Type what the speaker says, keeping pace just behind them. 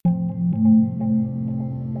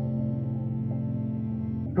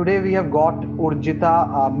today we have got Urgita,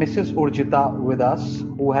 Mrs. Urgita with us,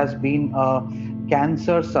 who has been a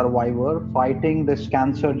cancer survivor fighting this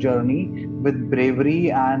cancer journey with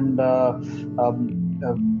bravery and um,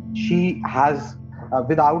 uh, she has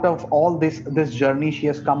without of all this journey she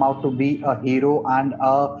has come out to be a hero and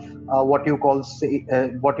what you call say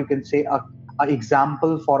what you can say a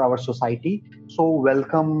example for our society. So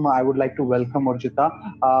welcome, I would like to welcome Urjita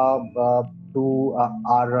to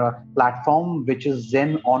our platform, which is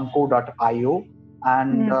zenonco.io,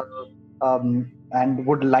 and Mm. and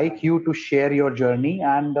would like you to share your journey.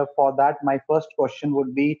 And for that, my first question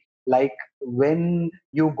would be like, when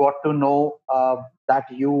you got to know that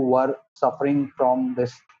you were suffering from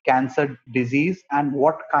this cancer disease, and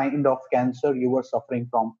what kind of cancer you were suffering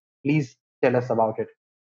from. Please tell us about it.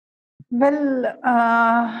 Well,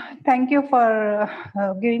 thank you for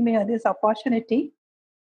giving me this opportunity.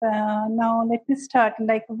 Now, let me start.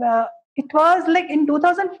 It was like in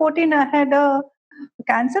 2014, I had a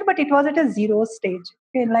cancer, but it was at a zero stage.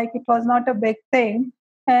 Okay, like it was not a big thing,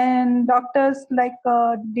 and doctors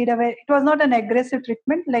did a very. It was not an aggressive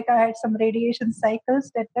treatment. Like I had some radiation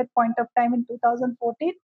cycles at that point of time in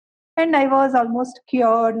 2014, and I was almost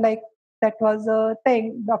cured. Like that was a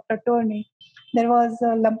thing. Doctor told me there was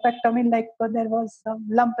a lumpectomy, there was a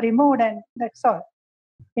lump removed, and that's all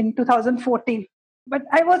in 2014. But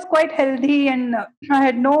I was quite healthy, and I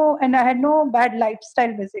had no bad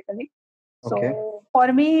lifestyle basically. Okay. So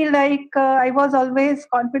for me, I was always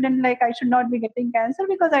confident, like I should not be getting cancer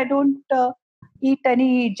because I don't eat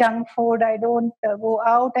any junk food. I don't go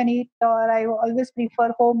out and eat, or I always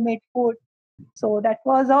prefer homemade food. So that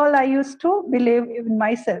was all I used to believe in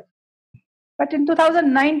myself. But in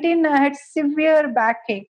 2019, I had severe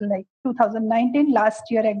backache, like 2019, last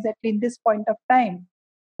year exactly in this point of time,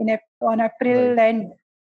 on Right. April end.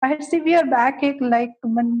 I had severe backache, like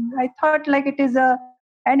when I thought like it is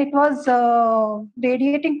and it was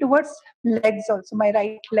radiating towards legs also, my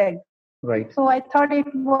right leg. Right. So I thought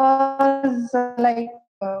it was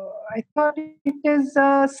I thought it is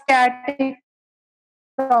a sciatic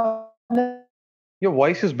problem, Your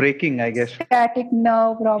voice is sciatic breaking, I nerve guess.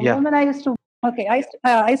 problem, and Yeah. I used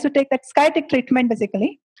to take that sciatic treatment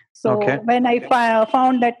basically. So Okay. when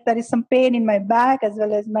found that there is some pain in my back as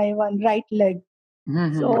well as my one right leg,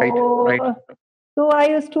 Right. Right. so I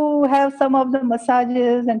used to have some of the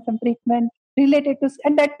massages and some treatment related to,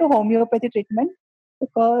 and that to homeopathy treatment,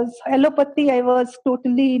 because allopathy I was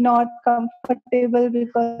totally not comfortable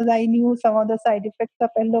because I knew some of the side effects of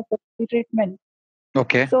allopathy treatment.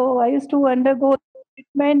 Okay. So I used to undergo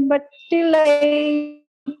treatment, but still I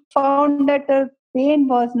found that the pain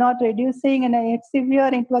was not reducing, and I had severe.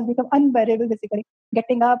 It was become unbearable basically.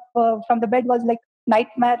 Getting up from the bed was like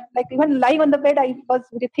nightmare. Like even lying on the bed, I was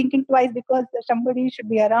thinking twice because somebody should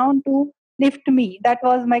be around to lift me. That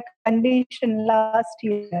was my condition last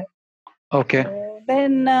year. Okay. So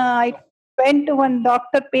then I went to one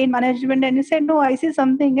doctor, pain management, and he said, "No, I see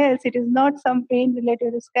something else. It is not some pain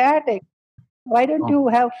related to sciatic. Why don't Oh, you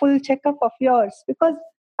have full checkup of yours?" Because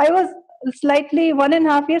I was slightly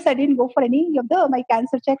 1.5 years, I didn't go for any of the my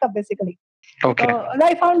cancer checkup basically. okay. And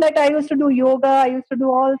I found that I used to do yoga, I used to do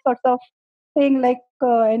all sorts of thing,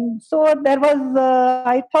 and so there was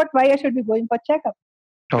I thought why I should be going for checkup.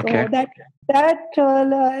 Okay. So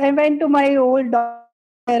I went to my old doctor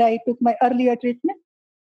where I took my earlier treatment.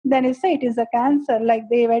 Then he said it is a cancer. Like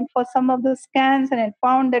they went for some of the scans and it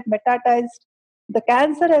found that metastasized. The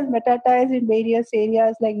cancer has metastasized in various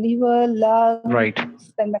areas like liver, lungs, Right.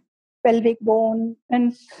 and pelvic bone.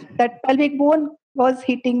 And that pelvic bone was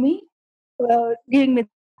hitting me, giving me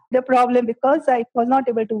the problem because I was not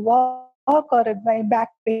able to walk, or my back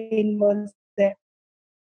pain was there.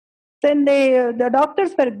 Then the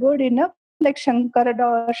doctors were good enough. Like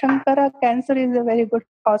Shankara Cancer is a very good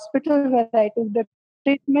hospital where I took the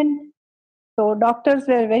treatment. So doctors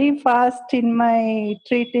were very fast in my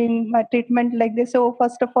treatment. Like they say, oh,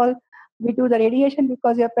 first of all, we do the radiation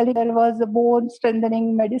because your pelvic, there was a bone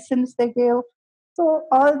strengthening medicines they gave. So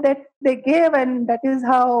all that they gave, and that is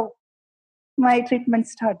how my treatment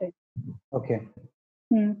started. Okay.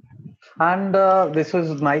 Hmm. And this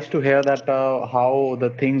is nice to hear that how the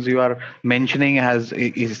things you are mentioning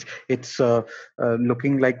is it's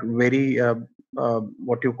looking like very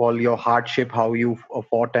what you call your hardship, how you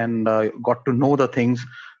fought and got to know the things,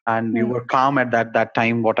 and you Hmm. were calm at that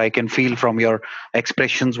time. What I can feel from your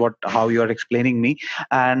expressions, what how you are explaining me,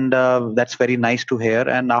 and that's very nice to hear.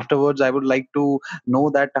 And afterwards, I would like to know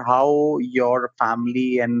that how your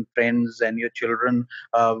family and friends and your children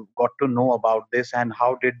got to know about this, and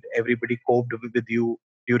how did everybody coped with you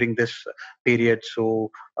during this period.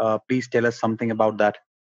 So please tell us something about that.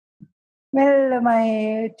 Well,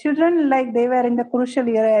 my children, like they were in the crucial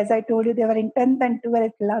year, as I told you, they were in 10th and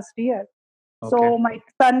 12th last year. Okay. So my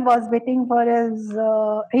son was waiting for his,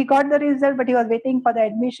 he got the result, but he was waiting for the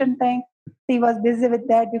admission thing. He was busy with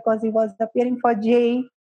that because he was appearing for JEE.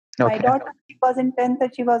 My Okay. daughter, she was in 10th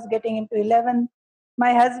and she was getting into 11th.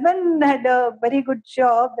 My husband had a very good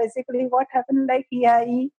job. Basically, what happened, like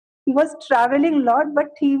he was traveling a lot, but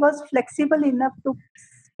he was flexible enough to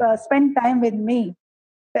spend time with me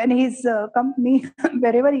and his company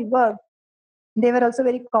wherever he worked. They were also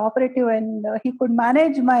very cooperative, and he could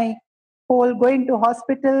manage my whole going to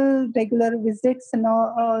hospital, regular visits, and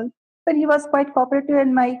all. Then he was quite cooperative,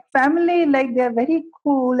 and my family, like they are very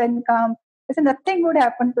cool and calm. I said nothing would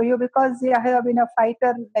happen to you because I have been a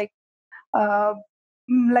fighter. Uh,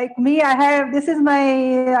 like me, I have. This is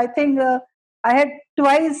my. I think I had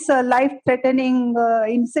twice life-threatening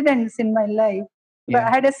incidents in my life. But I Yeah.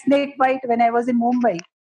 had a snake bite when I was in Mumbai,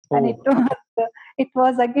 and it Oh. was it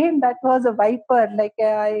was again that was a viper.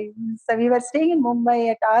 So we were staying in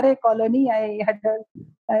Mumbai at RA colony.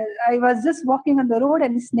 I was just walking on the road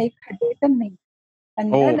and a snake had bitten me.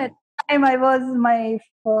 And then Oh. at the time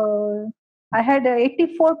uh, I had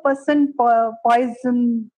 84%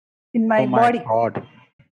 poison in Oh my my body, God.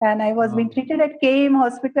 and I was being Oh, treated at KM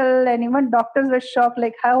hospital, and even doctors were shocked,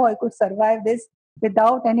 like how I could survive this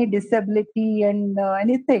without any disability and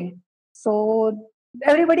anything. So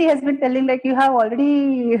everybody has been telling, like, you have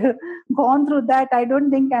already gone through that. I don't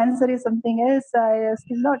think cancer is something else. It's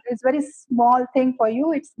not. It's very small thing for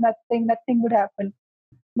you. It's nothing. Nothing would happen.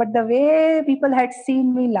 But the way people had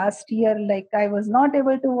seen me last year, like I was not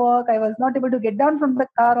able to walk, I was not able to get down from the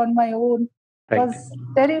car on my own, right. was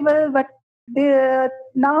terrible. But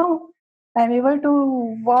now I'm able to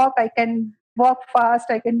walk, I can walk fast,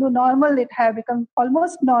 I can do normal. It have become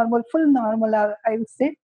almost normal, full normal, I would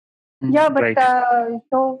say. Yeah, Mm, but right.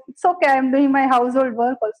 so it's okay. I'm doing my household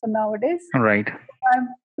work also nowadays. Right. I'm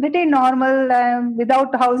pretty normal.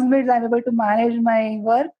 Without housemaids, I'm able to manage my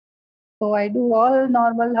work, so I do all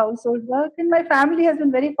normal household work, and my family has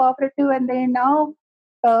been very cooperative, and they now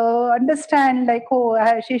understand, like, oh,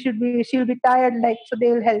 she'll be tired, like, so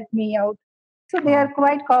they will help me out. So they are Oh,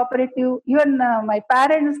 quite cooperative. Even my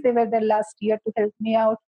parents, they were there last year to help me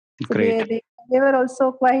out. So great. they were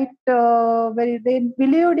also quite very. They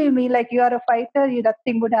believed in me, like you are a fighter,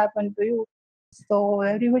 nothing would happen to you. So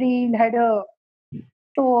everybody had a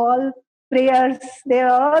so all prayers. They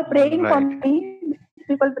are all praying for Right. me.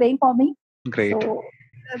 People praying for me. Great. So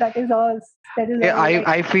that is all. That is Yeah, all. Like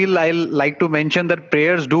I feel I like to mention that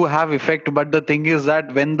prayers do have effect, but the thing is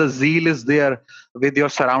that when the zeal is there with your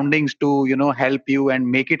surroundings to help you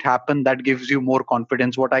and make it happen, that gives you more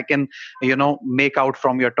confidence. What I can make out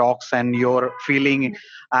from your talks and your feeling,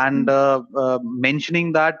 and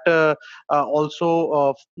mentioning that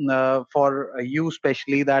also for you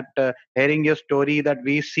especially, that hearing your story, that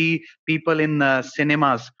we see people in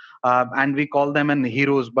cinemas, and we call them an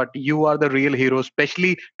heroes, but you are the real hero,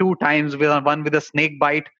 especially two times, with one with a snake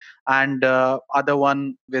bite, and other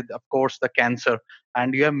one with, of course, the cancer.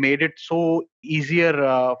 And you have made it so easier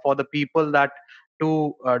for the people that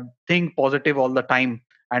to think positive all the time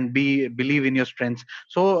and believe in your strengths.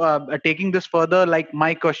 So taking this further, like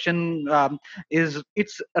my question is,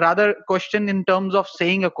 it's rather question in terms of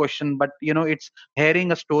saying a question, but it's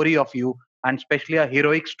hearing a story of you, and especially a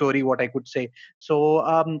heroic story, what I could say. So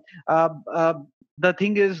uh, uh, the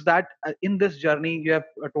thing is that in this journey you have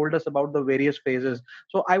told us about the various phases.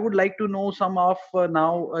 So I would like to know some of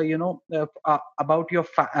now about your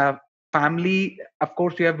family. Of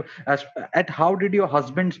course, you have at how did your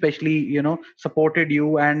husband especially supported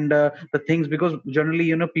you, and the things, because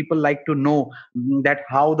generally people like to know that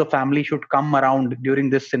how the family should come around during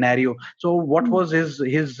this scenario. So what mm, was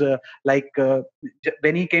his like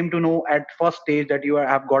when he came to know at first stage that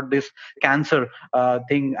have got this cancer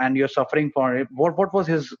thing and you're suffering for it, what was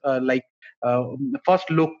his uh, first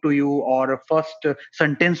look to you, or first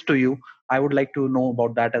sentence to you? I would like to know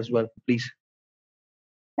about that as well, please.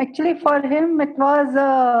 actually, for him, it was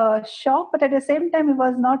a shock, but at the same time, he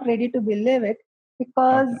was not ready to believe it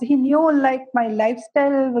because Okay. he knew, like, my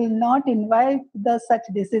lifestyle will not invite the such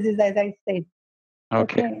diseases, as I said.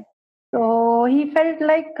 Okay. Okay. So he felt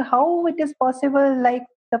like how it is possible, like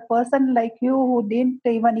the person like you who didn't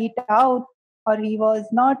even eat out, or he was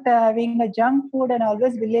not having a junk food and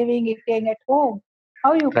always believing eating at home,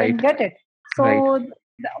 how you Right. can get it. Right. So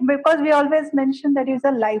because we always mention that is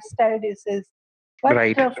a lifestyle disease, but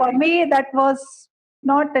Right. for me that was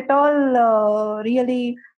not at all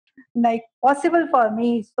really like possible for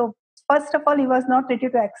me. So first of all, he was not ready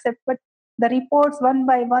to accept, but the reports one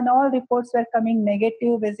by one, all reports were coming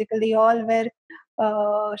negative. Basically, all were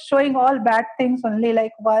showing all bad things only,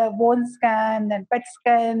 like bone scan and PET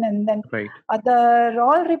scan, and then Right. other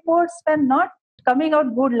all reports were not coming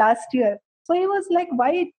out good last year. So he was like,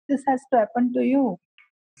 why this has to happen to you?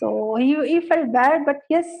 So he felt bad, but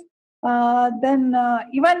yes, then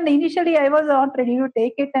even initially I was not ready to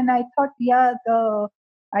take it, and I thought, yeah,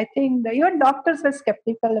 I think even doctors were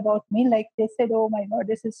skeptical about me. Like they said, oh my God,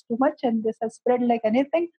 this is too much, and this has spread like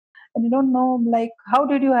anything, and you don't know, like how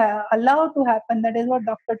did you allow to happen? That is what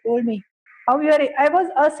doctor told me. How you are? I was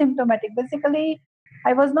asymptomatic. Basically,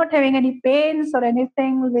 I was not having any pains or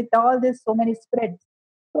anything with all this so many spreads.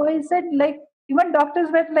 So he said, like even doctors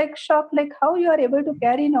were like shocked, like how you are able to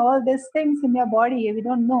carry in all these things in your body. We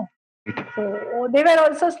don't know. So they were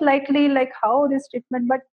also slightly like how this treatment,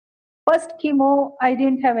 but first chemo, I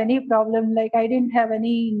didn't have any problem. Like I didn't have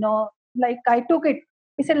any no, like I took it.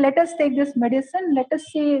 He said, let us take this medicine. Let us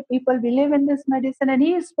see if people believe in this medicine. And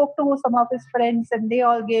he spoke to some of his friends, and they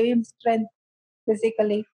all gave him strength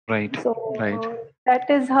basically. Right. Right. So that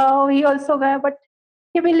is how he also got. But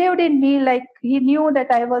he believed in me. Like he knew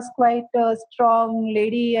that I was quite a strong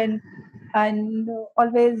lady, and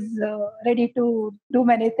always ready to do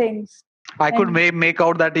many things. I could And make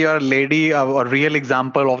out that you're a lady, a real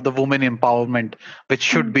example of the woman empowerment, which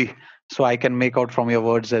should mm, be. So I can make out from your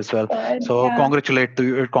words as well. So yeah.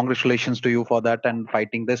 congratulations to you for that and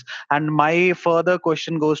fighting this. And my further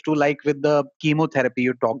question goes to, like, with the chemotherapy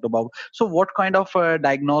you talked about. So what kind of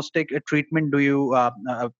diagnostic treatment do you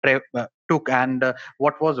took, and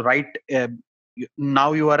what was right?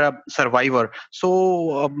 Now you are a survivor,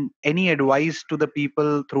 so any advice to the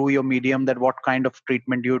people through your medium, that what kind of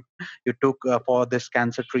treatment you took for this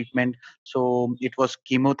cancer treatment? So it was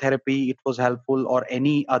chemotherapy, it was helpful, or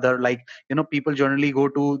any other, like, people generally go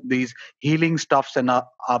to these healing stuffs and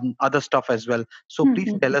other stuff as well. So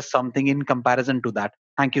please tell us something in comparison to that.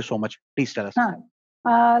 Thank you so much. Please tell us.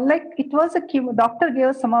 Huh. Like it was a chemo. Doctor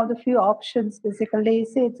gave some of the few options. Basically,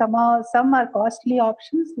 say some are costly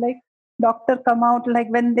options. Like doctor come out like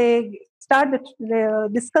when they start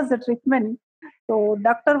discuss the treatment. So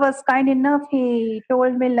doctor was kind enough. He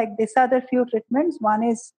told me like these are the few treatments. One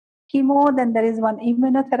is chemo. Then there is one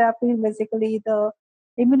immunotherapy. Basically, the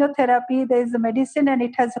immunotherapy there is a medicine and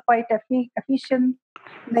it has a quite efficient.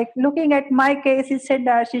 Like looking at my case, he said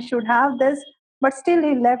that she should have this, but still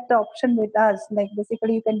he left the option with us, like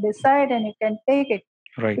basically you can decide and you can take it,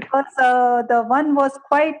 Right. because the one was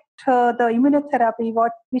quite the immunotherapy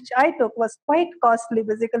what which I took was quite costly.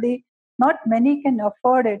 Basically not many can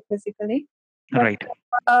afford it basically, but Right.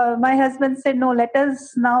 my husband said no, let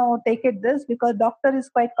us now take it this, because doctor is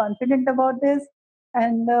quite confident about this.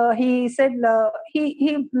 And he said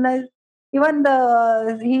he like, even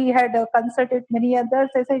the he had consulted many others.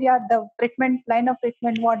 I said yeah, the treatment line of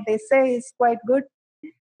treatment what they say is quite good,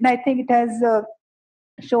 and I think it has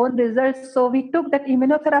shown results. So we took that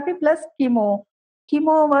immunotherapy plus chemo.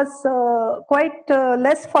 Chemo was quite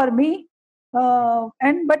less for me,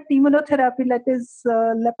 and but immunotherapy, that is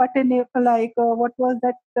lepatinib, like what was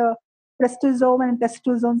that? Prestizone and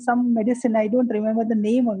testosterone, some medicine. I don't remember the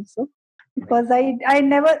name also, Right. because I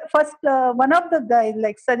never first one of the guys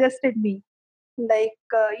like suggested me like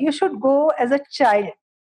you should go as a child.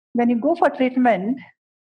 When you go for treatment,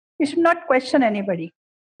 you should not question anybody.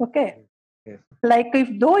 Okay, Yes. like if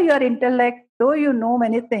though you are intellect, though you know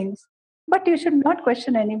many things, but you should not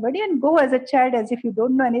question anybody and go as a child as if you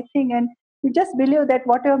don't know anything, and you just believe that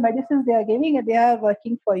whatever medicines they are giving, they are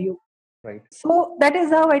working for you. Right. So that is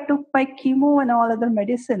how I took my chemo and all other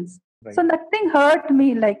medicines. So Right. nothing hurt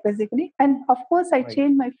me, like basically. And of course, I Right.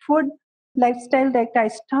 changed my food lifestyle. Like I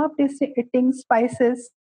stopped eating spices.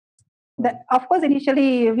 That Right. of course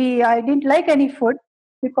initially we I didn't like any food,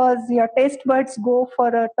 because your taste buds go for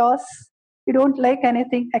a toss. You don't like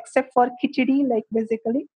anything except for khichdi, like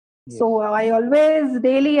basically. Yes. So I always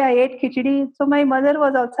daily I ate khichdi. So my mother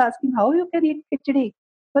was also asking how you can eat khichdi.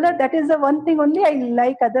 Well, Right. that is the one thing only I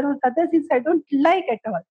like. Other things I don't like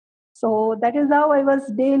at all. So that is how I was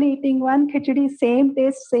daily eating one khichdi, same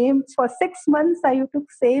taste, same for 6 months. I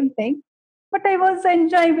took same thing, but I was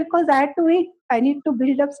enjoying because I had to eat. I need to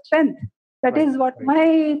build up strength. That Right. is what Right.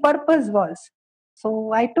 my purpose was.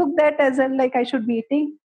 So I took that as a like I should be eating.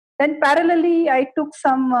 Then parallelly, I took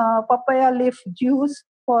some papaya leaf juice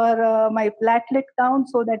for my platelet count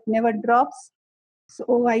so that never drops.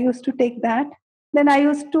 So I used to take that. Then I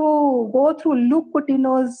used to go through Luke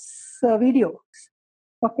Coutinho's videos.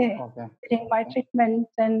 Okay, Okay. getting my Okay. treatment,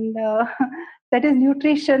 and that is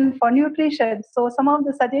nutrition for nutrition. So some of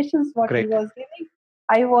the suggestions what he Great. was giving,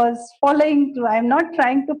 I was following. I'm not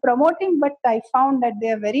trying to promote him, but I found that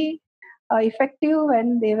they are very effective,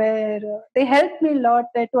 and they helped me a lot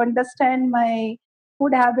to understand my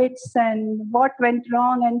food habits and what went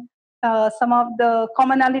wrong, and some of the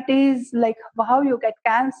commonalities, like how you get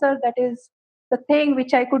cancer. That is the thing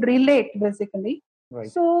which I could relate basically. Right.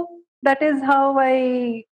 So that is how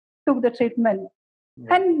I took the treatment.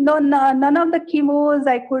 Right. And none of the chemos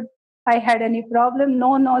I had any problem.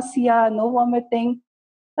 No nausea, no vomiting,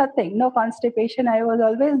 nothing, no constipation. I was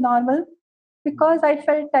always normal because I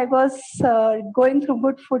felt I was going through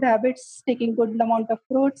good food habits, taking good amount of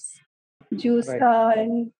fruits, juice, Right.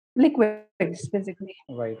 and liquids, basically.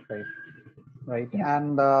 Right. Right. Right. Yeah.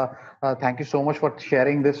 And thank you so much for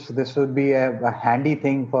sharing this. This would be a handy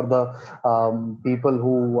thing for the people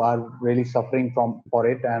who are really suffering from for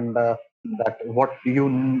it, and that what you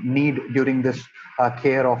need during this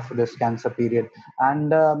care of this cancer period. And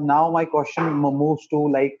now my question moves to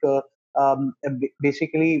like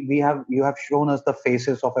basically we have you have shown us the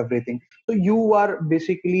faces of everything. So you are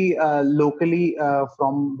basically locally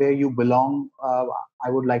from where you belong. I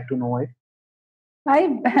would like to know it.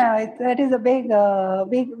 That is a big,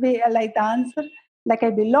 like the answer. Like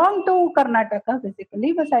I belong to Karnataka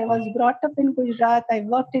basically, but I was brought up in Gujarat. I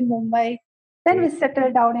worked in Mumbai. Then we Great.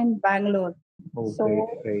 settled down in Bangalore. Oh, great, So,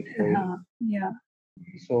 great, great. yeah.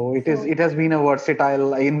 So So, it has been a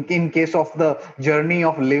versatile in case of the journey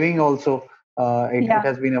of living also. It yeah.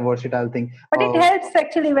 has been a versatile thing. But it helps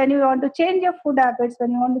actually when you want to change your food habits,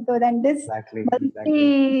 when you want to do then this Exactly,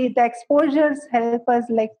 exactly. the exposures help us.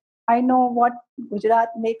 Like I know what Gujarat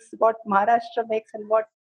makes, what Maharashtra makes, and what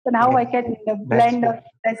so now I Yes, can that's blend true. of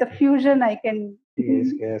there's a fusion I can. Yes,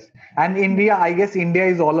 yes. And India, I guess India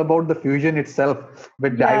is all about the fusion itself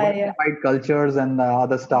with Yeah, yeah, diversified cultures and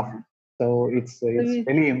other stuff. yeah. So So it's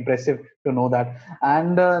really impressive to know that.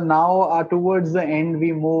 And now towards the end,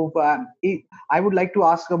 we move. I would like to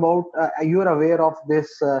ask about you are aware of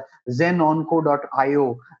this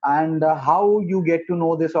zenonco.io and how you get to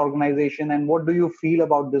know this organization and what do you feel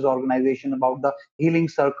about this organization, about the healing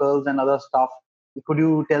circles and other stuff. Could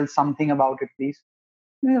you tell something about it, please?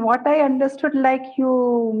 what I understood, like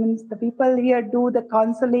you means the people here do the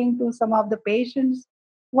counseling to some of the patients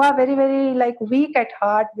who are very like weak at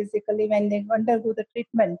heart, basically when they undergo the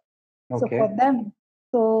treatment. So for Okay. them,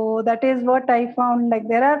 so that is what I found. Like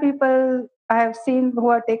there are people I have seen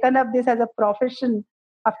who have taken up this as a profession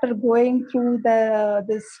after going through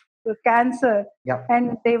this cancer, Yeah.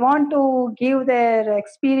 and they want to give their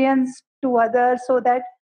experience to others so that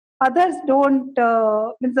others don't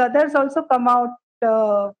means others also come out,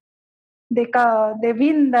 uh, they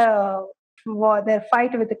win the war, their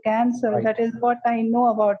fight with the cancer. Right. That is what I know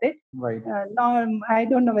about it. Right. Now I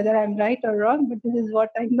don't know whether I'm right or wrong, but this is what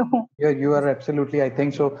I know. Yeah, you are absolutely. I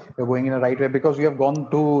think so. You're going in the right way because you have gone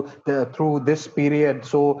through this period,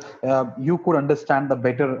 so you could understand the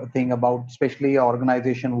better thing about, especially a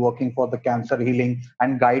organization working for the cancer healing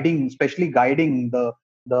and guiding, especially guiding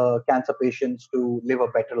the cancer patients to live a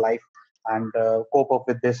better life and cope up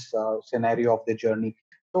with this scenario of the journey.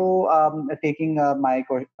 So, taking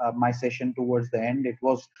my session towards the end, it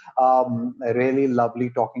was really lovely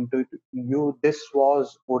talking to you. This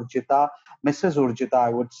was Urjita, Mrs. Urjita, I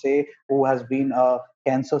would say, who has been a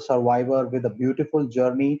cancer survivor with a beautiful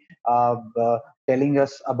journey, telling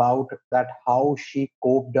us about that how she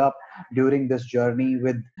coped up during this journey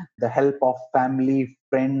with the help of family,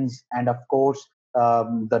 friends, and of course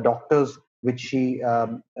the doctors, which she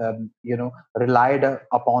relied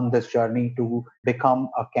upon this journey to become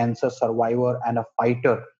a cancer survivor and a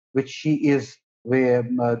fighter, which she is.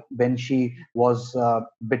 When she was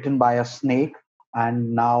bitten by a snake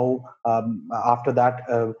and now after that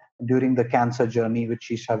during the cancer journey which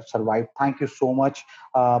she have survived. Thank you so much,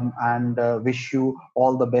 and wish you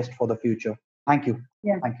all the best for the future. Thank you.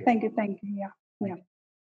 Yeah. Thank you. Thank you. Thank you. Yeah. Thank Yeah. you.